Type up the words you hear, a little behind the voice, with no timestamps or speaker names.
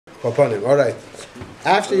All right.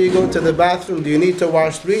 After you go to the bathroom, do you need to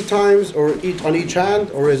wash 3 times or on each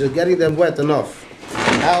hand, or is it getting them wet enough?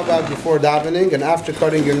 How about before davening and after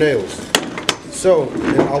cutting your nails? So,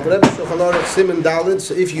 in Alter Rebbe Shulchan Aruch Siman Daled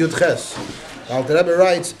Seif Yud Ches, Alter Rebbe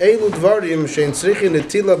writes, Eilu dvarim shein tzrichin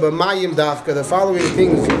netila b'mayim dafka. The following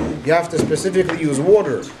things you have to specifically use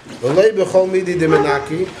water. V'lei b'chol midi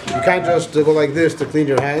demenaki. You can't just go like this to clean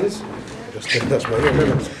your hands. Just that's my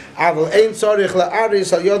ear. Aval ein tzarich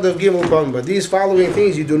la'aris al yodav gimel pam. But these following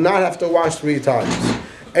things you do not have to wash 3 times.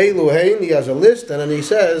 Eilu hein. He has a list, and then he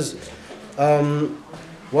says,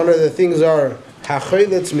 one of the things are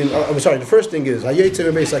hachayletz min. I'm sorry. The first thing is hayetze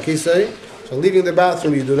bebeis hakisei. So leaving the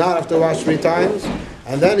bathroom, you do not have to wash 3 times.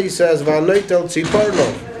 And then he says, v'anoitel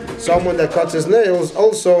tziparlo. Someone that cuts his nails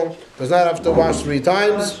also does not have to wash 3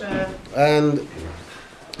 times. And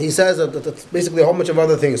he says that that's basically a whole bunch of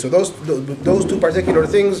other things. So those 2 particular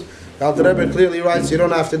things, Alter Rebbe clearly writes, you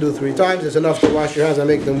don't have to do 3 times. It's enough to wash your hands and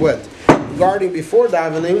make them wet. Regarding before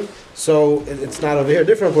davening, so it's not over here,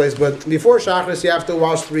 different place, but before Shachris you have to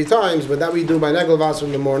wash 3 times, but that we do by Negel Vasser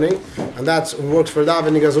in the morning, and that works for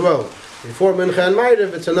davening as well. Before Mincha and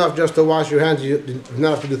Ma'ariv, it's enough just to wash your hands. You do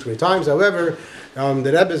not have to do 3 times. However,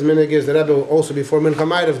 the Rebbe's minhag is the Rebbe also before Mincha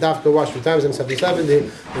and Ma'ariv have to wash 3 times in 70. They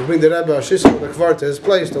bring the Rebbe a shisel, the kvar to his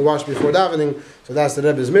place to wash before davening. So that's the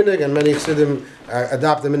Rebbe's minhag, and many chassidim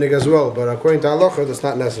adopt the minhag as well. But according to halacha, that's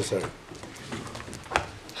not necessary.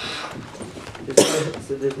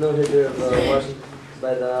 So there's no hinder of washing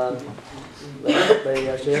by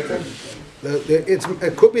Shayata?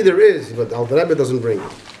 It could be there is, but Alter Rebbe doesn't bring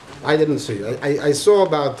it. I didn't see. I saw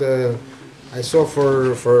about. I saw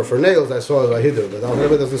for nails. I saw a hidur, but Alter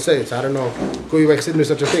Rebbe doesn't say it. So I don't know. Could you explain me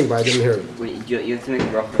such a thing? But I didn't hear it. Wait, you have to make a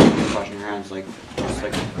bracha when washing your hands, just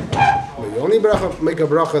like. Well, you only make a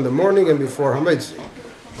bracha in the morning and before hametz.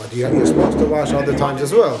 But you're supposed to wash other times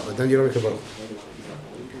as well. But then you don't make a bracha.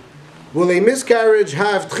 Will a miscarriage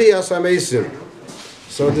have tchias hamesim?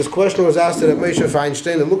 So this question was asked at Moshe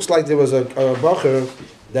Feinstein. It looks like there was a bacher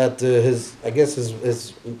that his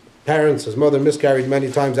parents, his mother miscarried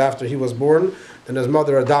many times after he was born, and his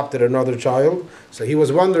mother adopted another child. So he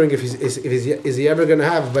was wondering if is he ever going to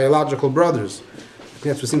have biological brothers?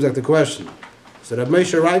 That's what seems like the question. So Reb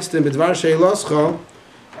Moshe writes to him, B'dvar she'iloscha,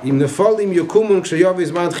 im nefolim yukumun ksheyovi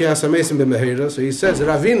zman tchias hamesim b'mehira. So he says,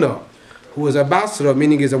 Ravina, who is a Basra,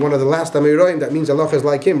 meaning he's one of the last Amiroim, that means Allah is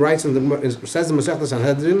like him, writes says in Masechta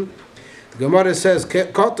Sanhedrin, the Gemara says,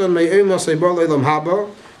 Koton me'im v'seibol elam haba,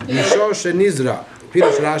 Yisho shenizra.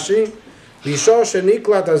 Pirush Rashi, Yisho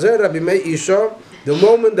sheniklat azera b'mei isha. The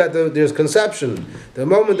moment that there's conception, the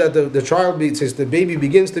moment that the child, since the baby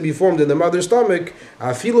begins to be formed in the mother's stomach,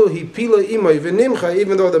 afilu hipila imay v'nimcha,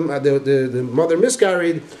 even though the mother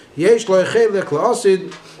miscarried, yesh lo chelek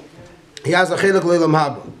la'asid, he has a chelek le'elam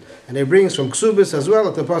haba. And he brings from Ksubis as well,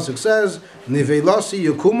 that the pasuk says, Nivelasi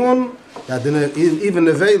yukumun, that even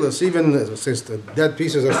Nevelas, even since the dead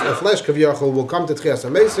pieces of flesh, Kaviyachol, will come to Tchias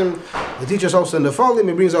HaMesim. The teacher's also in the Folim,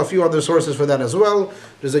 he brings a few other sources for that as well.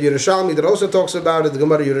 There's a Yerushalmi that also talks about it, the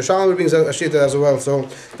Gemara Yerushalmi brings a Shita as well. So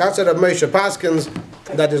that's what Moshe Paskins,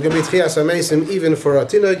 that there's going to be Tchias HaMesim even for a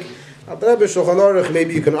Tinuk. At Rebbe Shulchan Aruch,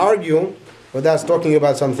 maybe you can argue, but that's talking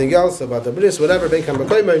about something else, about the bris, whatever. Beikan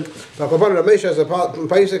b'koymen. Now, Kabbalah Rav Moshe has a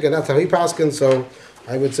pasuk, and that's how he paskins. So,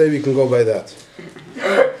 I would say we can go by that.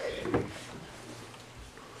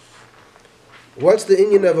 What's the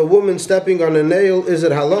inyan of a woman stepping on a nail? Is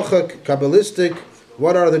it halachic, kabbalistic?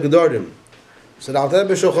 What are the gedorim? So, the Alter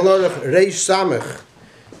Rebbe Shulchan Aruch Reish Samech,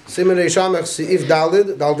 Siman Reish Samech Seif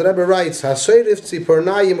Daled. The Alter Rebbe writes, Haserif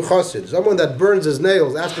tzipernayim chosid. Someone that burns his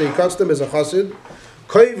nails after he cuts them is a chosid.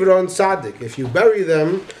 Koivron tzaddik. If you bury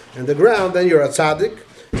them in the ground, then you're a tzaddik.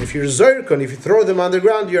 If you're zirkon, if you throw them on the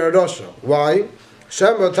ground, you're a rosha. Why?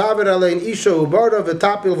 Because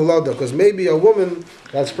maybe a woman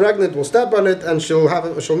that's pregnant will step on it and she'll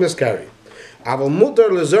miscarry. You're allowed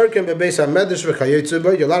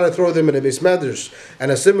to throw them in a beis medrash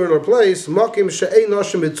and a similar place, a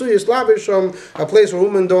place where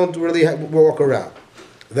women don't really walk around.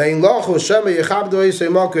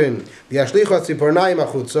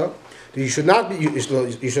 You should not be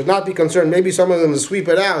concerned. Maybe some of them will sweep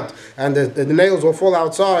it out and the nails will fall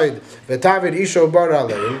outside.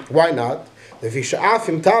 Why not? Because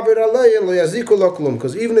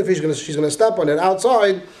even if she's going to step on it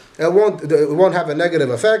outside, it won't have a negative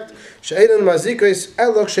effect. They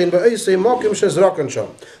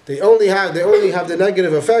only have the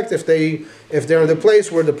negative effect if they're in the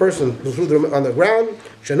place where the person who threw them on the ground.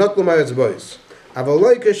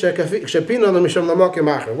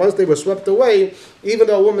 Once they were swept away, even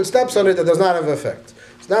though a woman steps on it, that does not have effect.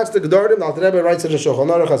 So that's the Gedorim. The Alter Rebbe writes it in Shulchan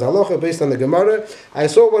Aruch as halacha based on the Gemara. I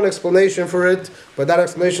saw one explanation for it, but that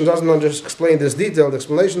explanation doesn't just explain this detail. The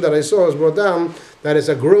explanation that I saw is brought down that it's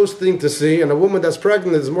a gross thing to see, and a woman that's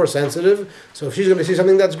pregnant is more sensitive. So if she's going to see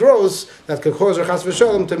something that's gross, that could cause her chas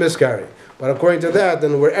v'shalom to miscarry. But according to that,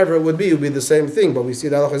 then wherever it would be the same thing. But we see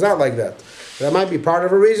the halacha is not like that. That might be part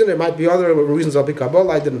of a reason. There might be other reasons of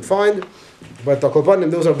Kabbalah I didn't find. But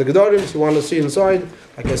those are the Gedorim. If you want to see inside,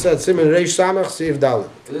 like I said, Siman Reish Samach Seif Dalet.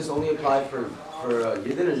 Does this only apply for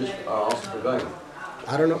Yidden or just also for Goyim?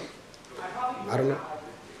 I don't know.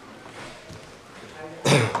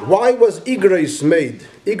 Why was Igros made?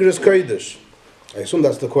 Igros Kodesh. I assume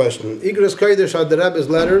that's the question. Igros Kodesh are the Rebbe's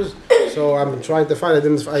letters. So I'm trying to find.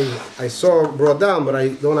 I saw brought down, but I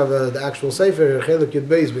don't have the actual sefer Chelik Yud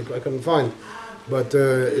Beis. I couldn't find. But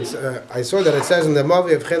I saw that it says in the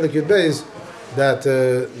Mavi of Chelik Yud Beis that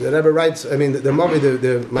the Rebbe writes. I mean, the Mavi,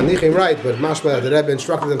 the Manichim write, but mashma the Rebbe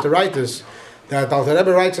instructed them to write this. That the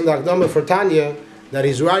Rebbe writes in the Akdama for Tanya that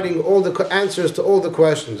he's writing all the answers to all the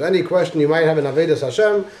questions. Any question you might have in Avedas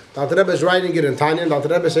Hashem, the Rebbe is writing it in Tanya. And the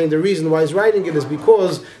Rebbe is saying the reason why he's writing it is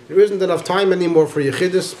because there isn't enough time anymore for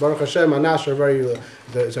Yechidus. Baruch Hashem, Anash are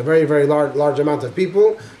it's a very, very large amount of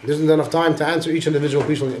people. There isn't enough time to answer each individual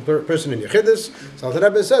person in Yechidus. So the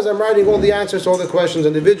Rebbe says, I'm writing all the answers to all the questions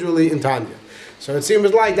individually in Tanya. So it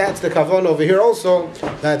seems like that's the kavan over here also,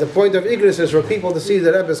 that the point of Igros is for people to see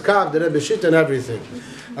the Rebbe's kav, the Rebbe's shit and everything.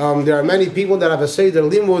 There are many people that have a seder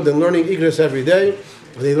limud and learning Igros every day.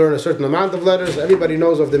 They learn a certain amount of letters. Everybody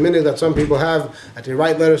knows of the minute that some people have that they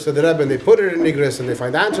write letters to the Rebbe and they put it in Igros and they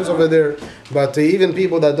find answers over there. But even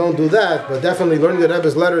people that don't do that, but definitely learning the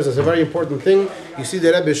Rebbe's letters is a very important thing. You see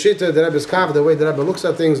the Rebbe's shita, the Rebbe's kav, the way the Rebbe looks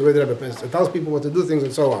at things, the way the Rebbe tells people what to do things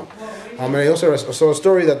and so on. And I also saw a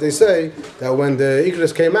story that they say that when the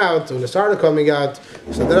Igros came out, when it started coming out,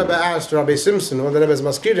 so the Rebbe asked Rabbi Simpson, one of the Rebbe's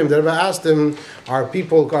maskirim, the Rebbe asked him, are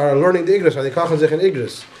people are learning the Igros, are they kachen sich in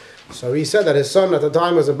Igros? So he said that his son at the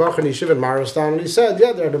time was a Bach in Yeshiva in Marostan, and he said,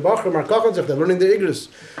 yeah, they're the Bachrim, are kachen sich, they're learning the Igros.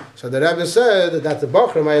 So the Rebbe said that the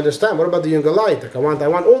Bachrim, I understand, what about the younger light? Like I want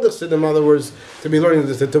all the Siddim, in other words, to be learning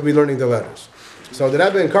the letters. So the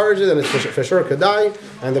Rebbe encourages, and it's for sure Kedai,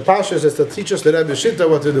 and the Pashas is to teach us the Rebbe Shitta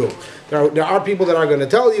what to do. There are people that are going to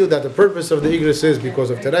tell you that the purpose of the Igros is because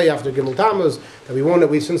of today, after Gimel Tammuz,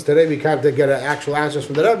 that since today we can't get actual answers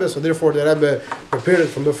from the Rebbe, so therefore the Rebbe prepared it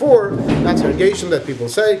from before. That's irrigation that people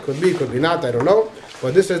say, could be not, I don't know.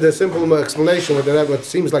 But this is the simple explanation what the Rebbe, what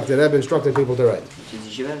seems like the Rebbe instructed people to write.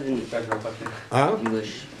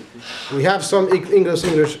 English. We have some English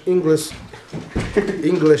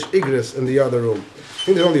Igros in the other room. I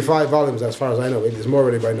think there's only 5 volumes as far as I know. Maybe there's more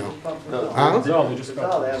already by now.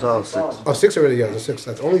 Oh, 6 already, yeah. There's 6.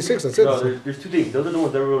 That's only 6, that's it. No, there's 2 things. Those are the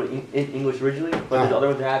ones that were wrote in English originally, but there's other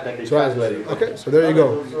ones that have that they translated. Okay, so there you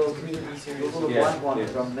go.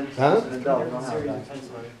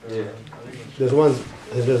 There's ones,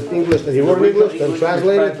 there's English that he wrote in English, then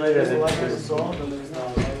translated.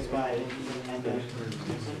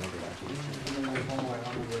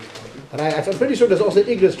 And I'm pretty sure there's also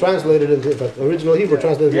Igros translated into original Hebrew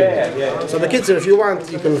translated. Yeah. So the kids, if you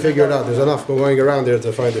want, you can figure it out. There's enough going around there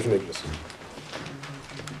to find different Igros.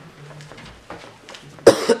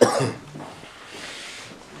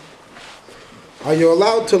 Are you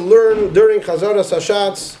allowed to learn during Chazaras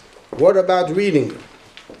Hashatz? What about reading?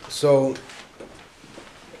 So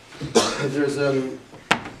there's in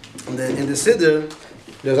the Siddur,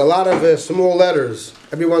 there's a lot of small letters.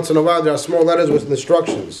 Every once in a while, there are small letters with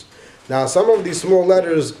instructions. Now, some of these small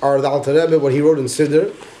letters are the Alter Rebbe, what he wrote in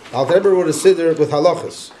Siddur. The Alter Rebbe wrote a Siddur with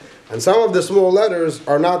halachas, and some of the small letters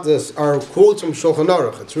are not this, are quotes from Shulchan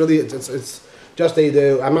Aruch. It's really it's just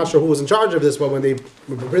I'm not sure who was in charge of this, but when they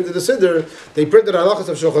printed the Siddur, they printed halachas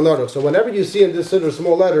of Shulchan Aruch. So whenever you see in this Siddur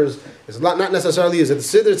small letters, it's not necessarily is it the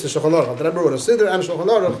Siddur, it's the Shulchan Aruch. Alter Rebbe wrote a Siddur and Shulchan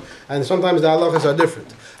Aruch, and sometimes the halachas are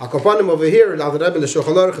different. Al-Kapanim over here, the Alter Rebbe in the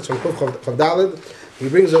Shulchan Aruch, it's from Kuf Chav Daled. He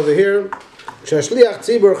brings over here. Shashliach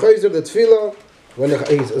tzibur chayzer the tefillah when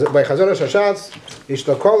by Chazaras Hashatz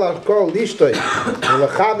ishtakol kol lishtoi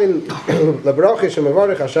lechavin lebrachish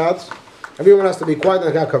mevarich Hashatz. Everyone has to be quiet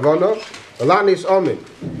and have kavanah. Alanis amin.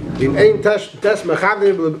 In ein tes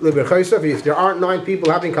mechavin leberchaysav. If there aren't 9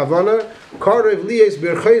 people having kavanah, karev liyes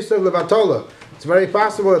berchaysav levatola. It's very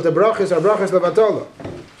possible that the brachis are brachis levatola.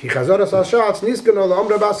 Ki Chazaras Hashatz niskano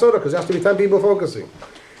laamra basora because there has to be 10 people focusing.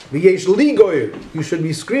 V'yesh ligoyer. You should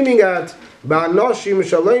be screaming at. You should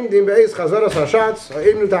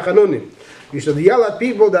yell at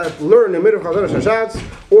people that learn in the middle of Chazaras Hashatz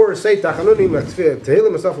or say Tachanunim, Tehillim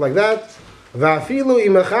and stuff like that. Even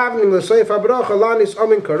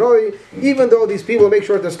though these people make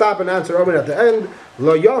sure to stop and answer Amen at the end,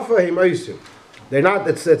 they're not.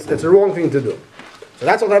 It's a wrong thing to do. So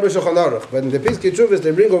that's what Rabbi Shulchan Aruch. But in the Piskei Teshuvos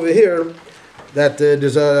they bring over here that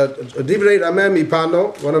there's a Divrei Rameh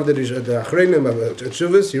Mipano, one of the Achreinim of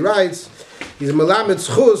Teshuvos. He writes, he's Melamed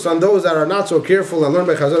Schus on those that are not so careful and learn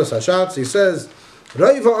by Chazaras Hashatz. He says,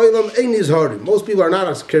 most people are not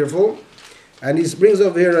as careful, and he brings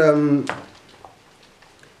over here.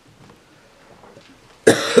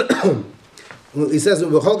 He says, So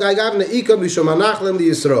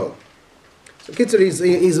Kitzer,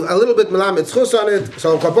 he's a little bit melamed schus on it.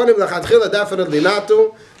 So kaponim lachatchila definitely not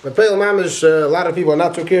to. But Peil Mamish, a lot of people are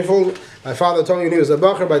not so careful. My father told me when he was a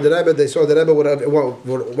bacher by the Rebbe, they saw the Rebbe would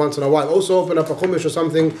once in a while also open up a chumash or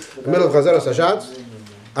something in the middle of Chazaras Hashatz.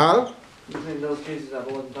 In those cases, that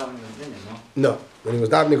wasn't davening in the minyan, no? No, when he was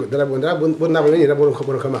davening, the Rebbe wouldn't have the minyan, the Rebbe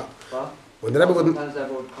wouldn't come out. What? When the Rebbe wouldn't. Sometimes that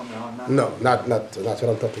would come out. No, not what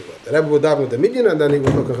I'm talking about. The Rebbe would daven with the minyan, and then he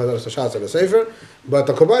would look at Chazaras Hashatz and the Sefer. But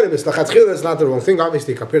the Kabbalim is lachatchila is not the wrong thing.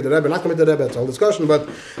 Obviously, compared to the Rebbe, not compared to the Rebbe, it's all discussion. But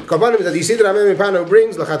Kabbalim is that you see that Rameh Mipano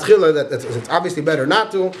brings lachatchila that it's obviously better not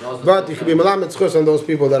to, but you should be melamed schus on those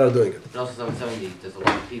people that are doing it. And also 770, there's a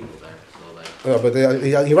lot of people there, so like. Yeah, but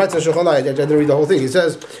he writes in Shulchan Aruch, I didn't read the whole thing. He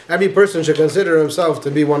says every person should consider himself to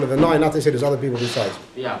be one of the 9, not to say there's other people besides.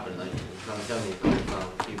 Yeah, but like 770, there's a lot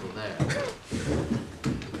of people there.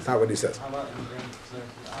 That's not what he says.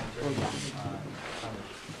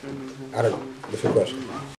 I don't know. Different question.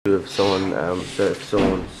 If someone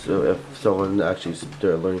actually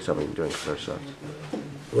they're learning something during first shot.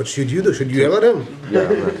 What should you do? Should you yell at him? Yeah.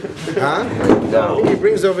 Huh? No. He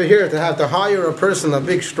brings over here to have to hire a person, a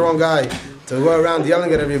big, strong guy, to go around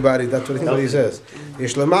yelling at everybody. That's what he says.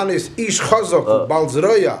 Yishleman is ish chazok bal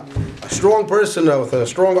zroya, a strong person with a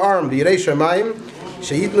strong arm. The Yirei Shamayim.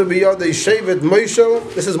 Sheyitnu biyodei shevet moishel.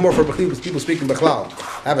 This is more for people speaking Bechlal.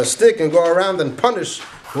 Have a stick and go around and punish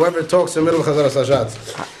whoever talks in the middle of Chazaras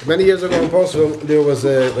Hashatz. Many years ago in Postville, there was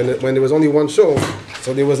when there was only one show,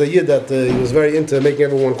 so there was a yid that he was very into making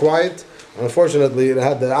everyone quiet. Unfortunately, it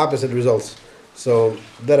had the opposite results. So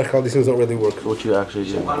derech all these things don't really work. What you actually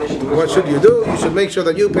do? What should you do? You should make sure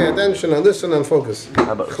that you pay attention and listen and focus.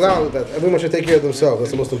 Cloud, that everyone should take care of themselves.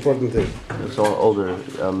 That's the most important thing. If someone older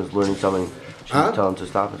is learning something, should you tell them to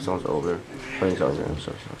stop? If someone's older, learning something,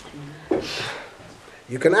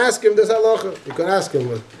 You can ask him this halacha. You can ask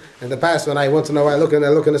him. In the past, when I once in a while look in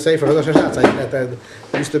the Sefer Chazaras Hashatz,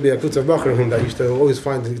 there used to be a klutz of bacher that used to always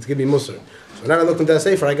find to give me musar. So then I looked into the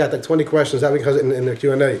Sefer, I got like 20 questions in the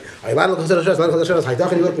Q&A. Are you allowed to look at Chazaras Hashatz? How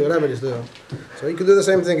can you look? Whatever, just do. So you can do the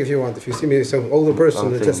same thing if you want. If you see me some older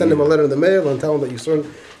person, just send him a letter in the mail and tell him that you learned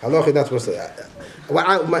halacha. That's what's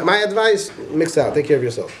my advice: mix out. Take care of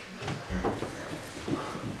yourself.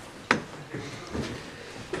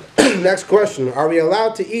 Next question: are we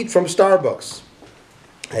allowed to eat from Starbucks?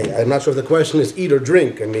 I'm not sure if the question is eat or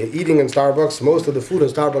drink. I mean, eating in Starbucks, most of the food in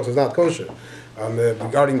Starbucks is not kosher.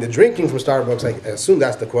 Regarding the drinking from Starbucks, I assume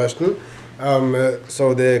that's the question.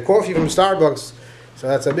 So the coffee from Starbucks, so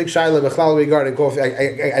that's a big shaila b'chlal regarding coffee.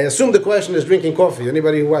 I assume the question is drinking coffee.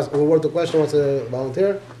 Anybody who wrote the question wants to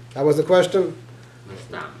volunteer? That was the question?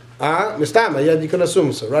 Mistama. Yeah, you can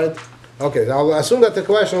assume so, right? Okay, I'll assume that the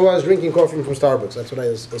question was drinking coffee from Starbucks. That's what I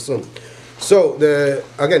assume. So,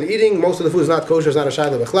 again, eating, most of the food is not kosher, it's not a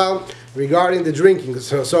shayla b'chlal. Regarding the drinking,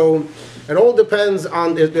 so it all depends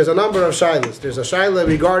on, there's a number of shaylas. There's a shayla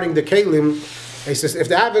regarding the kelim. It says, if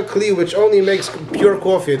they have a kli which only makes pure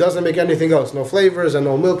coffee, it doesn't make anything else, no flavors and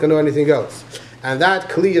no milk and no anything else. And that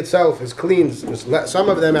kli itself is clean. Some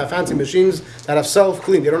of them have fancy machines that have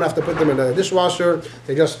self-clean. You don't have to put them in a dishwasher.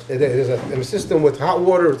 There's a system with hot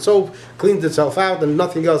water, with soap, cleans itself out, and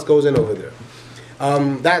nothing else goes in over there.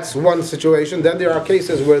 That's one situation. Then there are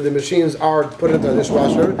cases where the machines are put into a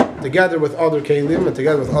dishwasher together with other kelim and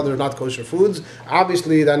together with other not kosher foods.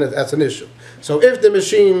 Obviously, then that's an issue. So if the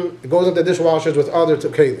machine goes into dishwashers with other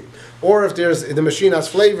kelim, or if the machine has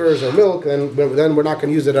flavors or milk, then we're not going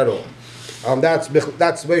to use it at all.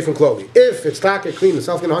 That's way from clothing. If it's taka clean and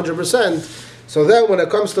self-clean 100%, so then when it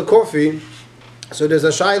comes to coffee, so there's a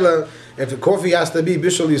shaila if the coffee has to be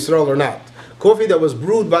bishul yisrael or not. Coffee that was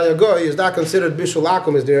brewed by a goy is not considered bishul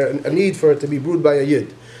akum. Is there a need for it to be brewed by a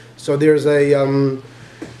yid? So there's the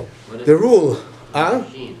rule. I'm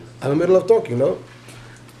in the middle of talking, no?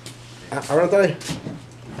 Aren't I?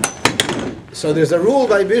 So there's a rule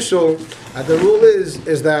by bishul, and the rule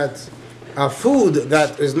is that a food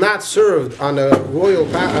that is not served on a royal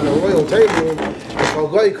table is while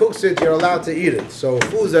Goy cooks it, you're allowed to eat it. So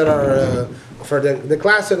foods that are, for the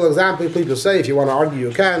classical example people say, if you want to argue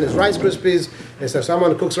you can, is Rice Krispies. It's if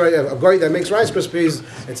someone cooks, a Goy that makes Rice Krispies,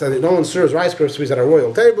 it's that no one serves Rice Krispies at a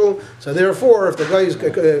royal table. So therefore, if the Goy,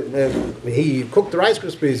 he cooked the Rice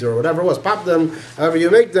Krispies or whatever it was, popped them, however you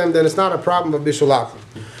make them, then it's not a problem of bishul.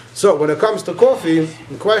 So when it comes to coffee,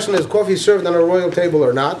 the question is coffee served on a royal table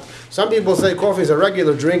or not. Some people say coffee is a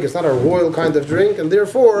regular drink, it's not a royal kind of drink, and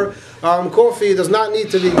therefore coffee does not need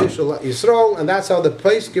to be bishul Yisrael, and that's how the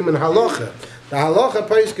Peskim and Halacha. The Halacha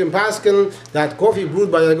Peskim Paskin that coffee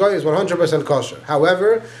brewed by a Goy is 100% kosher.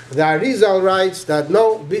 However, the Arizal writes that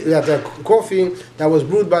that the coffee that was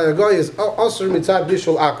brewed by a Goy is osur mitzad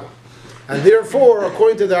bishul akum. And therefore,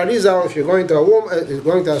 according to the Arizal, if you're going to a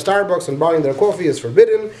Starbucks and buying their coffee, is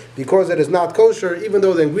forbidden because it is not kosher, even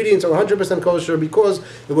though the ingredients are 100% kosher because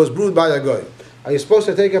it was brewed by a Goy. Are you supposed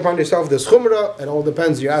to take upon yourself this chumrah? It all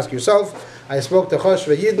depends. You ask yourself. I spoke to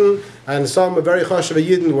Choshve Yidden, and some very Choshve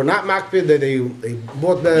Yidden were not makpid. They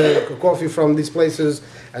bought the coffee from these places,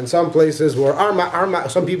 and some places were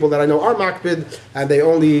some people that I know are makpid, and they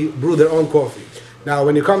only brew their own coffee. Now,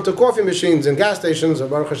 when you come to coffee machines and gas stations,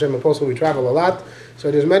 Baruch Hashem and Postal, we travel a lot,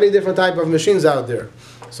 so there's many different type of machines out there.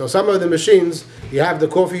 So some of the machines, you have the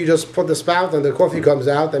coffee, you just put the spout and the coffee comes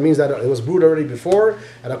out. That means that it was brewed already before,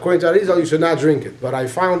 and according to Arizal, you should not drink it. But I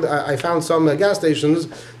found some gas stations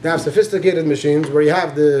that have sophisticated machines where you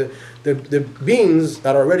have the beans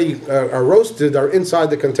that are already are roasted are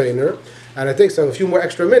inside the container. And it takes a few more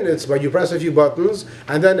extra minutes, but you press a few buttons,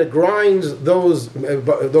 and then it grinds those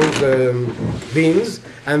beans,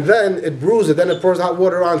 and then it brews it, then it pours hot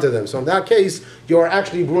water onto them. So in that case, you're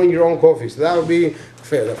actually brewing your own coffee. So that would be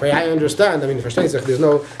fair. The way I understand, I mean, there's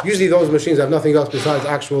no, usually those machines have nothing else besides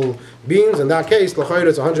actual beans. In that case, l'chayr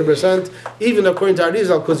it's 100%, even according to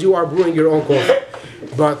Arizal, because you are brewing your own coffee.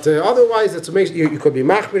 But otherwise, you could be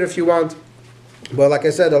machmir if you want. But like I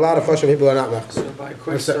said, a lot of Choshen people are not machmir. So by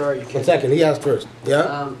quick story, One second, he asked first.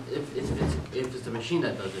 Yeah? If it's the machine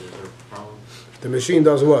that does it, is there a problem? The machine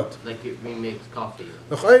does what? Like it makes coffee.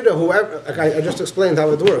 Whoever, I just explained how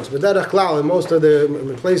it works. But that in most of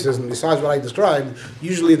the places, and besides what I described,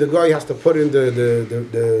 usually the guy has to put in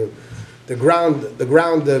the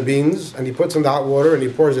ground beans, and he puts in the hot water, and he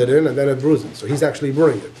pours it in, and then it brews it. So he's actually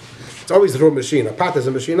brewing it. It's always through a machine. A pot is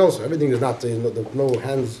a machine also. Everything is not, no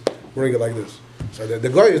hands brewing it like this. So the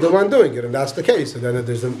guy is the one doing it, and that's the case. And then it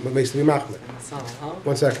makes me machmir.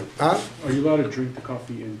 1 second. Are you allowed to drink the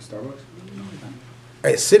coffee in Starbucks?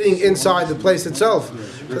 It's sitting inside the place itself.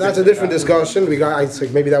 So that's a different discussion. I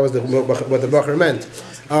think maybe that was what the Bacher meant.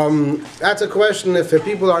 That's a question if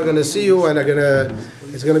people are going to see you and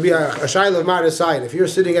it's going to be a shayla of Mara's side. If you're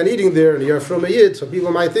sitting and eating there and you're from a Yid, so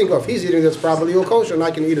people might think, if he's eating, that's probably all kosher and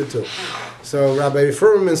I can eat it too. So Rabbi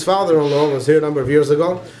Furman's father-in-law was here a number of years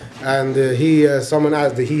ago, and someone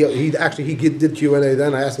asked, he did Q&A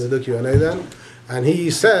then. I asked him to do Q&A then, and he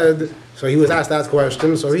said, so he was asked that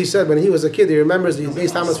question. So he said when he was a kid, he remembers the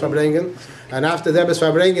Beis Tamas Fabrengen, and after the Beis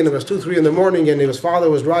Fabrengen, it was 2-3 in the morning, and his father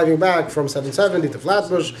was driving back from 770 to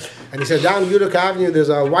Flatbush, and he said down Utica Avenue there's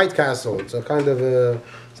a White Castle. It's a kind of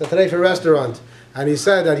it's a trefa restaurant. And he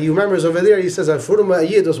said that he remembers over there, he says, a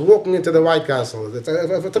Yid was walking into the White Castle. It's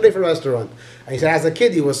a different restaurant. And he said, as a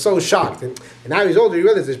kid, he was so shocked. And now he's older, he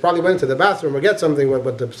realized he probably went to the bathroom or get something,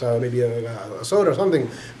 maybe a soda or something.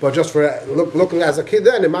 But just for looking as a kid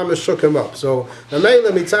then, the mama shook him up. So the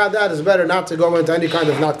Meila mitzad that is better not to go into any kind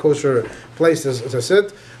of not kosher place to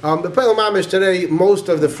sit. The Peil Mamish today, most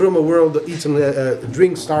of the Fruma world eats and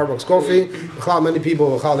drinks Starbucks coffee. Many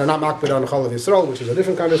people, they're not makbid on Chalav Yisrael, which is a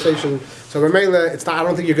different conversation. So I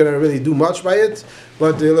don't think you're going to really do much by it.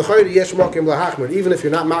 But even if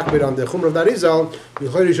you're not makbid on the Chumra of Darizal,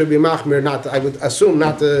 you should be makbid, not, I would assume,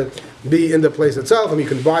 not to be in the place itself, and you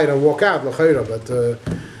can buy it and walk out, but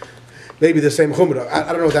maybe the same Chumra.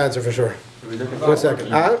 I don't know the answer for sure. 1 second.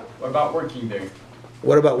 What about working there?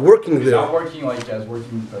 What about working there? Not working as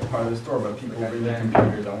working part of the store, but people bring their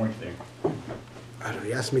computers and work there. I don't know.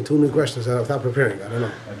 You asked me too many questions without preparing. I don't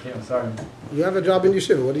know. Okay, I'm sorry. You have a job in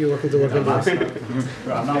yeshiva. What are you working to work in? What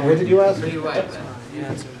did you ask?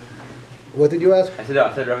 What did you ask? I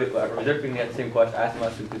said Rabbi had the same question. I asked him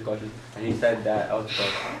about this question, and he said that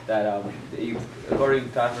according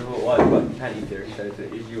to who it was, but you can't eat there. He said it's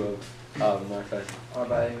an issue of Marseille.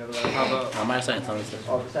 Amar Sain, someone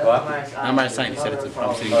said. What? Amar Sain, he said it's a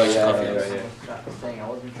problem. So you Oh, use yeah, coffee. I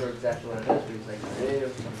wasn't sure exactly what it is, but he's like,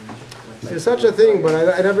 There's such a thing, but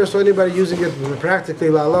I never saw anybody using it practically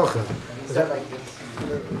la halacha. he said like this.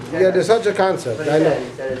 Yeah, there's such a concept. But I know. he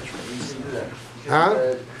said you shouldn't do that.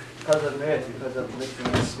 Huh? Because of merit, because of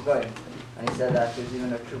mixing with the guy. And he said that there's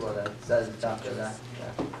even a Tshuva that says it's after that.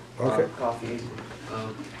 Okay. Coffee.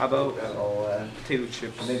 How about So, potato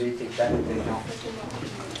chips? maybe you take that into account.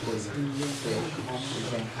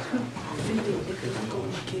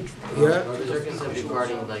 Yeah? Is there a concept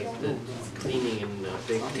regarding like the cleaning and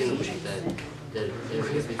big cleaning that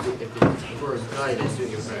if it's for a guy that's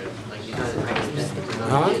doing it for like he's not having that for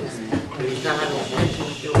another kid, but he's not having a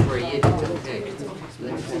relationship for a yid, it's okay.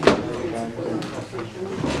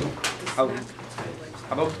 How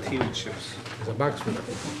about potato chips? There's a box for that.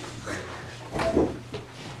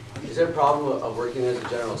 Is there a problem of working as a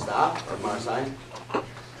general staff of Marseille?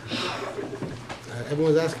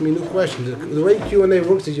 Everyone's asking me new questions. The way Q&A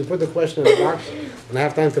works is you put the question in the box, and I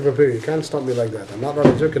have time to prepare. You can't stop me like that. I'm not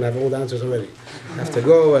Rabbi Zirkin, I have all the answers already. I have to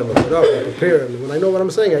go and look it up and prepare, and when I know what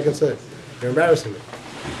I'm saying, I can say it. You're embarrassing me.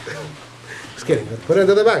 Just kidding. Put it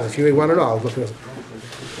into the box. If you want to know, I'll look it up.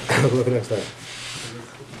 I'll look it next time.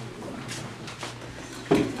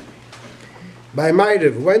 By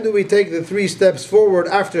Ma'ariv, when do we take the 3 steps forward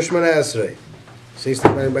after Shemana Esrei? See,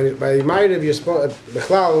 by Ma'ariv, you're supposed,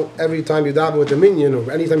 every time you daven with the minyan, or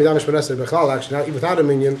anytime you daven Shemana Esrei, actually, not without a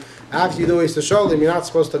minyan, after you do Eis Sholim, you're not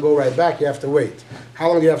supposed to go right back, you have to wait. How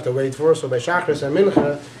long do you have to wait for? So by Shachris and Mincha,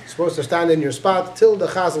 you're supposed to stand in your spot till the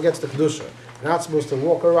Chazan gets the Kedusha. You're not supposed to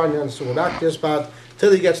walk around, you're not supposed to go back to your spot,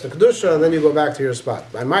 till he gets the Kedusha, and then you go back to your spot.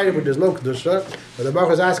 By Ma'ariv, there's no Kedusha, but the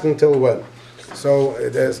Baruch is asking till when. So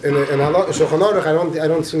there's in Shulchan Aruch, I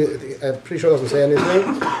don't see, I'm pretty sure it doesn't say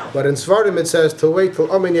anything, but in Svardim it says to wait till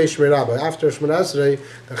Omen Yesh Mirabah. After Shemana Esrei,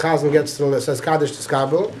 the Chazan gets to, it says Kaddish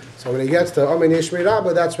Tiskabel. So when he gets to Omen Yesh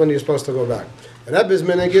Mirabah, that's when you're supposed to go back. And Rebbe's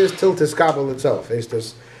minhag is till Tiskabel itself.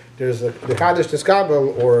 There's the Kaddish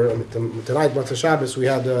Tiskabel, or tonight, Matzah Shabbos, we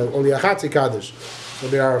had only a Chatzi Kaddish. So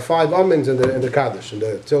there are 5 Omens in the Kaddish, in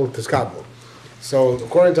the till Tiskabel. So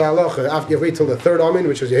according to Halacha, after you wait till the 3rd Omen,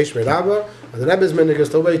 which is Yesh Mirabah, and the Rebbe's minhag is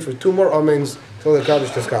to wait for 2 more Omens till the Kaddish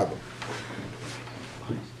Tiskabel.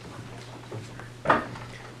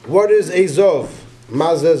 What is a Zov?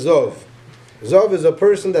 Mazeh Zov. Zov is a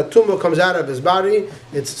person that tumah comes out of his body.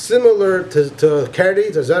 It's similar to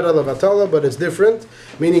Keri, to Zera Levatala, but it's different,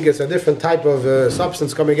 meaning it's a different type of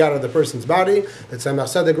substance coming out of the person's body. It's a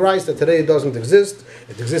Masadek rice that today doesn't exist.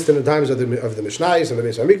 It existed in the times of the Mishnayos and the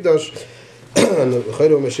Beis HaMikdash. And the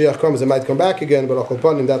Mashiach comes, it might come back again, but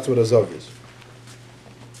Akopanim, that's what a Zov is.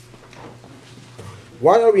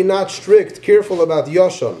 Why are we not strict, careful about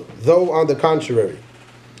Yoshan, though on the contrary?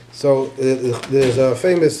 So there's a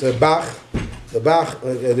famous Bach. The Bach,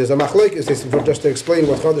 there's a machlokes, just to explain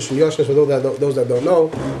what Chodesh and Yoshan is for those that don't know.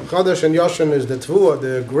 Chodesh and Yoshan is the tvua,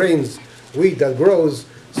 the grains, wheat that grows.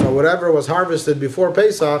 So whatever was harvested before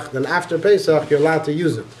Pesach, then after Pesach you're allowed to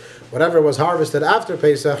use it. Whatever was harvested after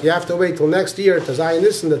Pesach, you have to wait till next year to Zayin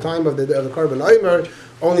Nisan, the time of the Korban Omer,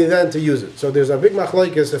 only then to use it. So there's a big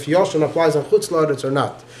machlokes if Yoshan applies on Chutz La'aretz or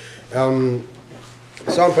not.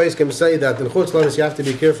 Some places can say that in Chutz La'aretz you have to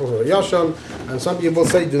be careful for Yoshan, and some people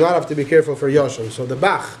say you do not have to be careful for Yoshan. So the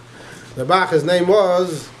Bach, his name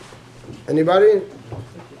was, anybody?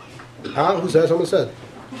 Who said? Someone said.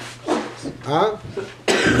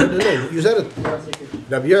 You said it.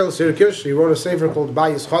 Gvriael Sirkish, he wrote a sefer called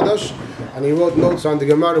Bayis Chodesh, and he wrote notes on the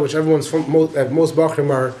Gemara, which most Bachrim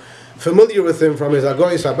are familiar with him from his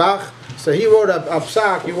Agoyis HaBach. So he wrote a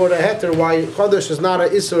psak, he wrote a heter why Chodesh is not a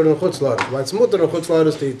Isur in Chutz La'aretz. Why it's mutter in Chutz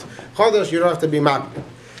La'aretz to eat Chodesh, you don't have to be makbid.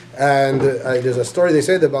 And there's a story they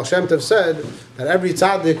say that Baal Shem Tov said that every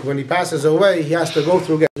tzaddik, when he passes away, he has to go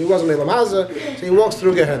through Gehenna. He wasn't Elam Hazeh, so he walks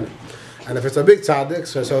through Gehenna. And if it's a big tzaddik,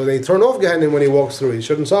 so they turn off Gehenna when he walks through. He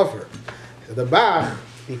shouldn't suffer. So the Bach,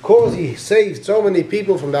 because he saved so many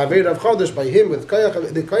people from the Aveira of Chodesh by him with the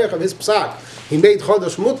koyach of his psak, he made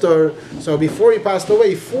Chodesh mutter. So before he passed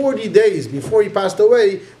away, 40 days before he passed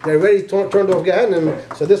away, they already turned off Gehenna.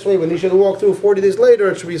 So this way, when he should walk through 40 days later,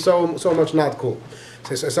 it should be so much not cool.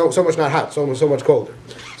 So much not hot, so much colder.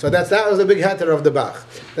 So that was the big heter of the Bach.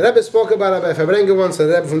 The Rebbe spoke about it by Fabrenga once, and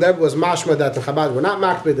the Rebbe from the Rebbe was mashma that the Chabad were not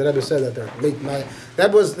makbid. The Rebbe said that the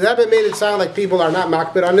Rebbe made it sound like people are not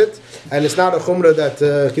makbid on it, and it's not a chumrah that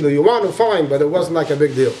you want to find, but it wasn't like a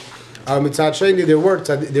big deal. Mitzad Sheni, there were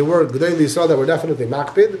G'dei Yisrael that were definitely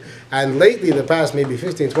makbid, and lately, the past maybe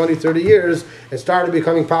 15, 20, 30 years, it started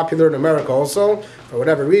becoming popular in America also. For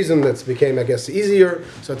whatever reason, it's became, I guess, easier.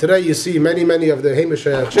 So today you see many of the Hamish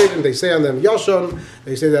Chedim, they say on them Yoshon,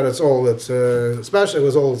 they say that it's special, it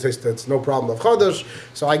was all, it's no problem of Chodesh.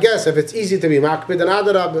 So I guess if it's easy to be makbid, and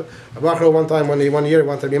Adarab, Abachar one year he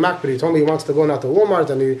wanted to be makbid, he told me he wants to go now to Walmart,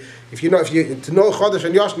 and to know Chodesh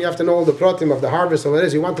and Yoshon, you have to know all the pratim of the harvest and what it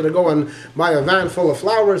is. He wanted to go and buy a van full of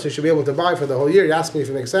flowers, he should be able to buy for the whole year. He asked me if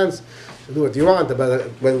it makes sense. So do what you want. But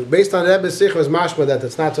when based on the Rebbe's Sikh was mashma that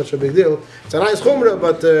it's not such a big deal. It's a nice chumrah,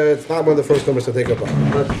 but it's not one of the first chumras to take up on.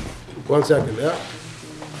 1 second, yeah?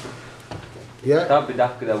 Yeah? Not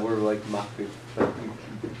b'dafka that we're like machmir, but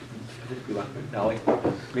specifically machmir. Now, like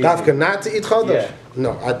Dafka not to eat chodesh? Yeah.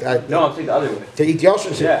 No, no, I'm saying the other way. to eat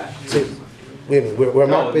yoshin. Yeah. Wait a minute, we're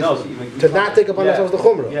No, not no, so even- to not take upon Yeah. ourselves the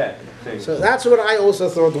chumrah. Yeah. Same. So that's what I also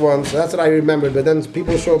thought once. That's what I remembered. But then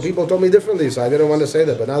people told me differently, so I didn't want to say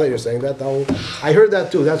that. But now that you're saying that, I heard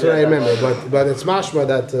that too. That's what I remember. But it's mashma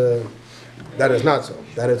that is not so.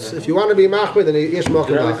 That it's if you want to be machmir, then you Did machmir.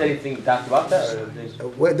 you ever say anything talked about that?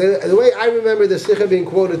 Or The way I remember the sikha being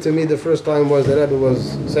quoted to me the first time was that Rebbe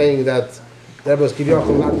was saying that the Rebbe was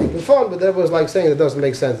kiviyachol not making fun, but the Rebbe was like saying it doesn't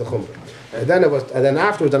make sense the chumrah. And then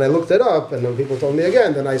afterwards, then I looked it up, and then people told me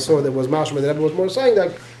again. Then I saw there was mashma. The Rebbe was more saying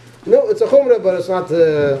like, no, it's a chumrah, but it's not.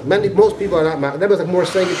 Most people are not. That was like more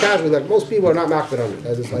saying it casually. Like most people are not machmir on it.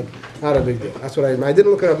 It's like not a big deal. That's what I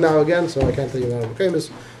didn't look it up now again, so I can't tell you now. I'm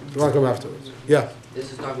famous. You want to come afterwards? Yeah.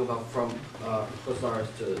 This is talking about from Chosars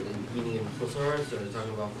to eating in Chosars, or is it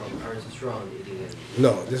talking about from Eretz Yisrael and eating in?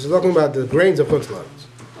 No, this is talking about the grains of chutzlaritz.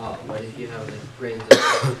 Oh, but if you have like grains of...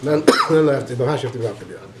 Then I have to be after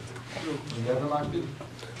that.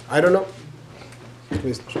 I don't know.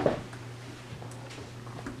 Please.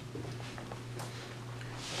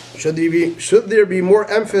 Should there be more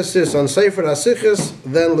emphasis on Sefer HaSichos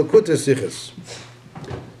than Lekutei Sichos?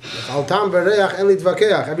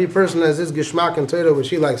 Every person has his geschmack in Torah which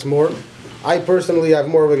he likes more. I personally have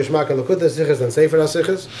more of a geschmack in Lekutei Sichos than Sefer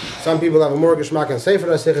HaSichos. Some people have a more geschmack in Sefer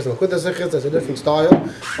HaSichos than Lekutei Sichos. That's a different style.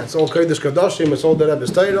 It's all Kodesh Kadoshim. It's all the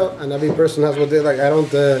Rebbe's Torah, and every person has what they like. I don't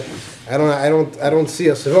see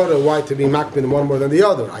a svara why to be makbid in one more than the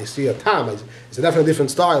other. I see a tam. It's a definitely different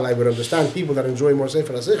style. I would understand people that enjoy more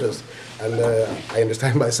Sefer HaSichos, and I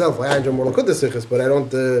understand myself why I enjoy more Lekutei Sichos. But I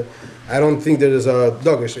don't think there is a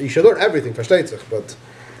dogish. You should learn everything, versteht sich, but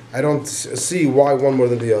I don't see why one more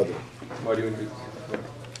than the other. why do you enjoy?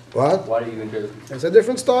 What? Why do you enjoy? It's a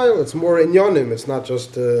different style. It's more inyanim. It's not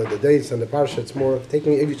just the dates and the parsha. It's more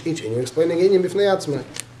taking each and you're explaining inyam b'fnei atzma.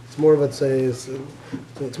 It's more of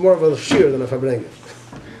it's more of a shir than a fabrengen,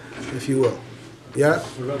 if you will. Yeah.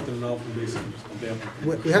 What about the non-basic?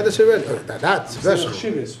 We had this already. That's special.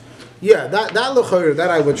 Shivas. Yeah, that l'chayr, that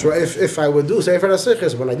I would try. If I would do Sefer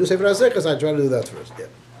HaSichos, when I do Sefer HaSichos, I try to do that first. Yeah,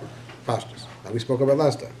 pashtus. That we spoke about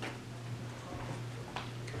last time.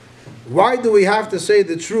 Why do we have to say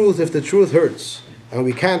the truth if the truth hurts, and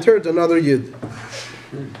we can't hurt another yid?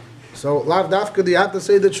 So lav dafka, you have to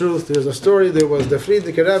say the truth. There's a story. There was the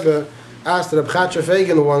Friedrich Rebbe asked Reb Chatzah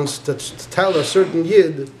Feigen once to tell a certain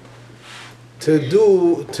yid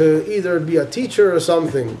to either be a teacher or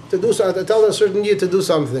something, to tell a certain yid to do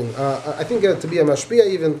something. I think to be a mashpia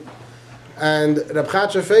even. And Reb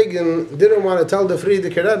Chatzah Feigen didn't want to tell the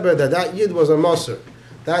Friedrich Rebbe that yid was a moser.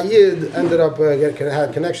 That yid ended up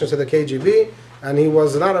had connections to the KGB, and he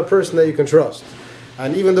was not a person that you can trust.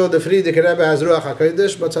 And even though the Friedrich Rebbe has Ruach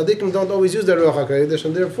HaKodesh, but tzaddikim don't always use their Ruach HaKodesh,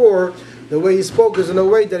 and therefore the way he spoke is in a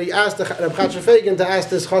way that he asked Reb Chatzah Feigen to ask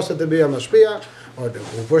this chassid to be a mashpia, or the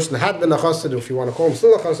person had been a chassid, if you want to call him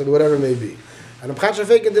still a chassid, whatever it may be. And Reb Chatzah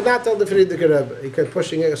Feigen did not tell the Friedrich Rebbe. He kept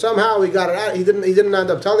pushing it. Somehow he got it out. He didn't end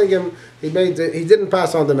up telling him. He didn't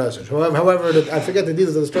pass on the message. However, I forget the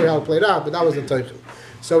details of the story how it played out, but that was the teichen.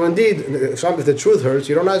 So indeed, if the truth hurts,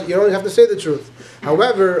 you don't have to say the truth.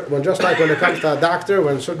 However, just like when it comes to a doctor,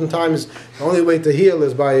 when certain times the only way to heal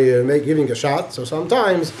is by giving a shot. So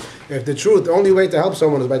sometimes, if the only way to help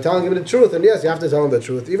someone is by telling him the truth, and yes, you have to tell him the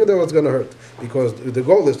truth, even though it's going to hurt, because the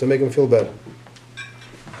goal is to make him feel better.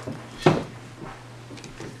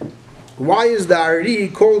 Why is the Ari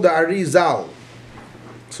called the Ari Zal?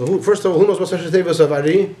 So first of all, who knows what's the Rosh Hashanah of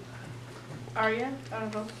Ari? Arya? I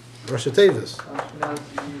don't know. Rosh Hashanah.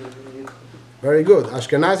 Very good.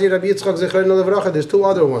 Ashkenazi Rabbi Yitzchak Zechreinu Levracha. There's two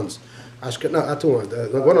other ones. One other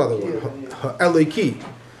one. Ha'eliki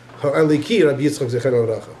Rabbi Yitzchak Zechreinu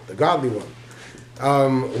Levracha. The godly one.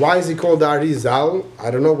 Why is he called the Ari Zal?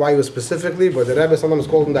 I don't know why he was specifically, but the Rebbe sometimes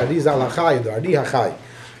called him the Ari Zal HaChai, the Ari HaChai.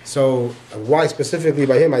 So why specifically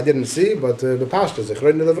by him I didn't see, but the Pashto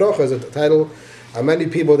Zechreinu Levracha is a title of many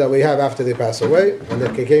people that we have after they pass away, and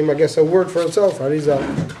it became, I guess, a word for itself. Ari Zal.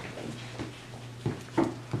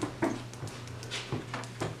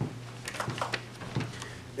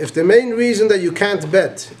 If the main reason that you can't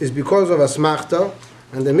bet is because of a smachta,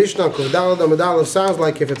 and the Mishnah Kuvdal Damadal sounds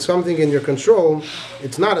like if it's something in your control,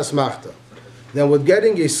 it's not a smachta, then would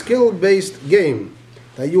getting a skill-based game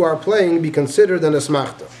that you are playing be considered an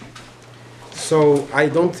asmachta? So I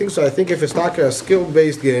don't think so. I think if it's like a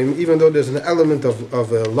skill-based game, even though there's an element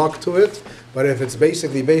of luck to it, but if it's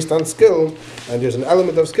basically based on skill, and there's an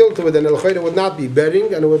element of skill to it, then el-khayda would not be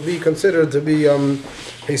betting, and it would be considered to be,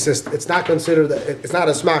 he says, it's not considered, it's not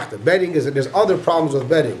a smachta. Betting is, there's other problems with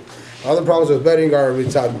betting. Other problems with betting are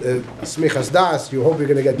smichas das, you hope you're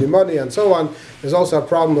going to get your money, and so on. There's also a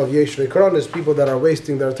problem of yesh v'kronis, people that are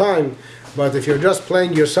wasting their time. But if you're just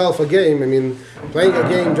playing yourself a game, I mean, playing a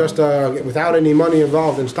game just without any money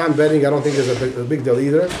involved and time betting, I don't think is a big deal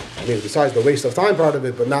either. I mean, besides the waste of time part of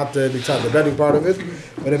it, but not besides the betting part of it.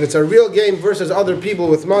 But if it's a real game versus other people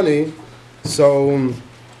with money, so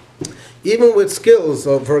even with skills,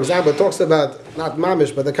 so for example, it talks about, not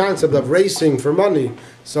mamish, but the concept of racing for money.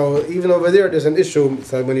 So even over there, there's an issue.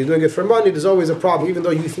 So when you're doing it for money, there's always a problem, even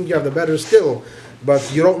though you think you have the better skill.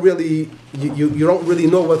 But you don't really you don't really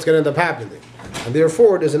know what's going to end up happening, and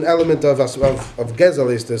therefore there's an element of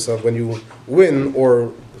gezel, is this, of when you win,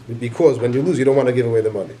 or because when you lose you don't want to give away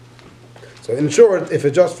the money. So in short, if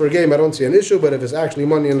it's just for a game, I don't see an issue. But if it's actually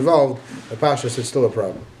money involved, the pashas, it's still a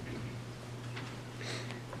problem.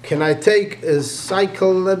 Can I take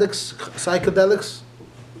psychedelics? I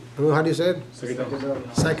don't know, how do you say it?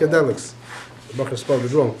 Psychedelics. The book spelled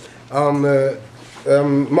it wrong.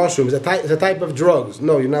 Mushrooms, it's a type of drugs.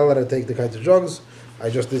 No, you're not allowed to take the kinds of drugs.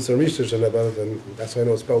 I just did some research on about it, and that's why I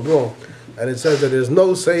know it's spelled wrong. And it says that there's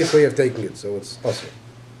no safe way of taking it, so it's awesome.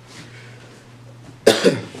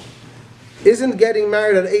 Isn't getting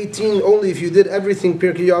married at 18 only if you did everything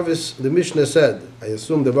Pirkei Avos, the Mishnah said? I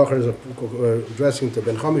assume the Bachar is addressing to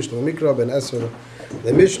Ben Chamish, to Mikra, Ben Esser,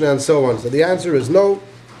 the Mishnah, and so on. So the answer is no,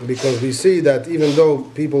 because we see that even though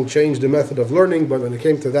people changed the method of learning, but when it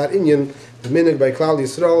came to that inyan, the minhag by Klal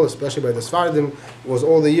Yisrael, especially by the Sfardim, was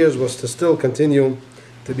all the years was to still continue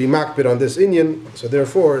to be makbid on this inyan. So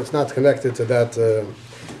therefore, it's not connected to that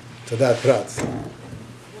prat.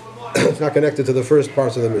 It's not connected to the first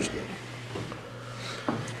parts of the Mishnah.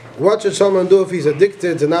 What should someone do if he's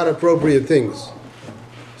addicted to not appropriate things?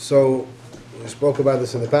 So we spoke about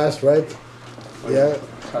this in the past, right? Yeah.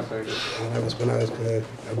 When I was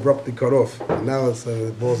abruptly cut off. And now it's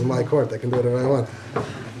the ball's in my court. I can do whatever I want.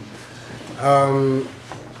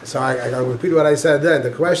 So I'll repeat what I said then.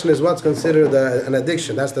 The question is, what's considered an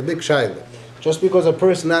addiction? That's the big shayla. Just because a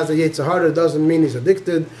person has a Yetzer Hara doesn't mean he's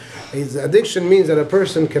addicted. His addiction means that a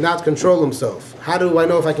person cannot control himself. How do I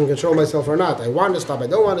know if I can control myself or not? I want to stop, I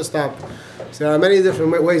don't want to stop. So there are many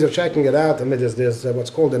different ways of checking it out. I mean, there's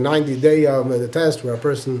what's called a 90-day test, where a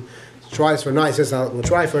person tries for 90 says, we'll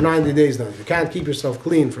try for 90 days now. If you can't keep yourself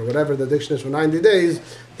clean for whatever the addiction is for 90 days,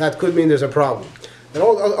 that could mean there's a problem. It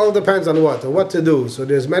all depends on what to do. So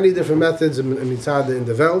there's many different methods in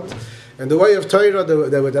the Welt. And the way of Torah,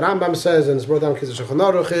 what the Rambam says, and it's brought down in Shulchan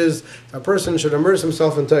Aruch, is a person should immerse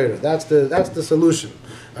himself in Torah. That's the solution.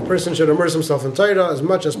 A person should immerse himself in Torah as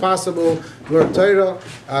much as possible, learn Torah,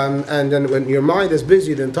 and then when your mind is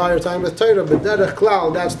busy the entire time with Torah, but derech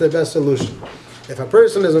klal, that's the best solution. If a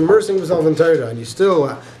person is immersing himself in Torah and he still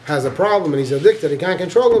has a problem and he's addicted, he can't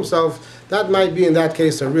control himself, that might be in that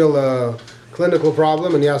case a real clinical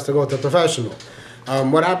problem, and he has to go to a professional.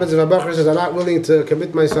 What happens if a bacher says, I'm not willing to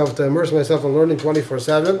commit myself, to immerse myself in learning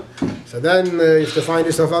 24/7? So then you have to find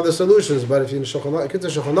yourself other solutions. But if you're in Shulchan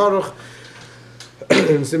Aruch,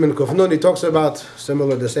 in Siman Kuf Nun, he talks about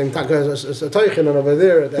similar, the same time, because it's a teichen, and over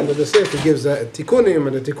there at the end of the sif, he gives a tikkunim,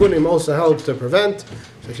 and the tikkunim also help to prevent.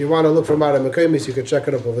 So if you want to look for Mara Mekemis, you can check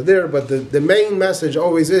it up over there. But the main message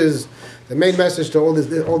always is, the main message to all this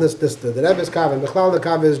the Rebbe's kav and the Chlal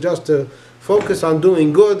kav is just to focus on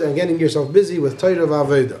doing good and getting yourself busy with Torah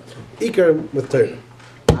v'Avodah. Iker with Torah.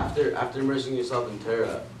 After immersing yourself in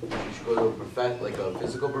Torah, you should go to a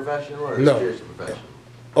physical professional or a spiritual professional?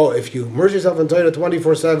 Oh, if you immerse yourself in Torah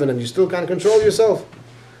 24/7 and you still can't control yourself,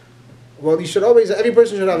 well, you should always, every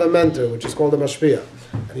person should have a mentor, which is called a mashpia.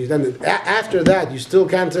 And then after that, you still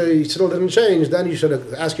didn't change, then you should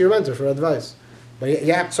ask your mentor for advice.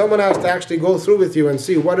 But someone has to actually go through with you and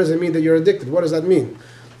see, what does it mean that you're addicted? What does that mean?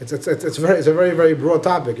 It's a very, very broad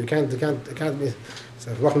topic. It can't be. It's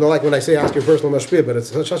like when I say ask your personal mashpia, but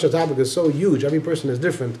it's such a topic is so huge. Every person is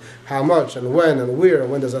different. How much and when and where and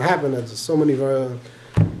when does it happen? There's so many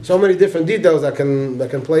different details that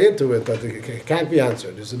can play into it that it can't be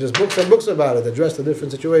answered. There's books and books about it that address the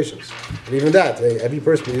different situations. And even that, every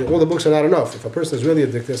person, all the books are not enough. If a person is really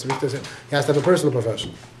addicted, he has to have a personal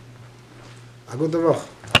profession. A good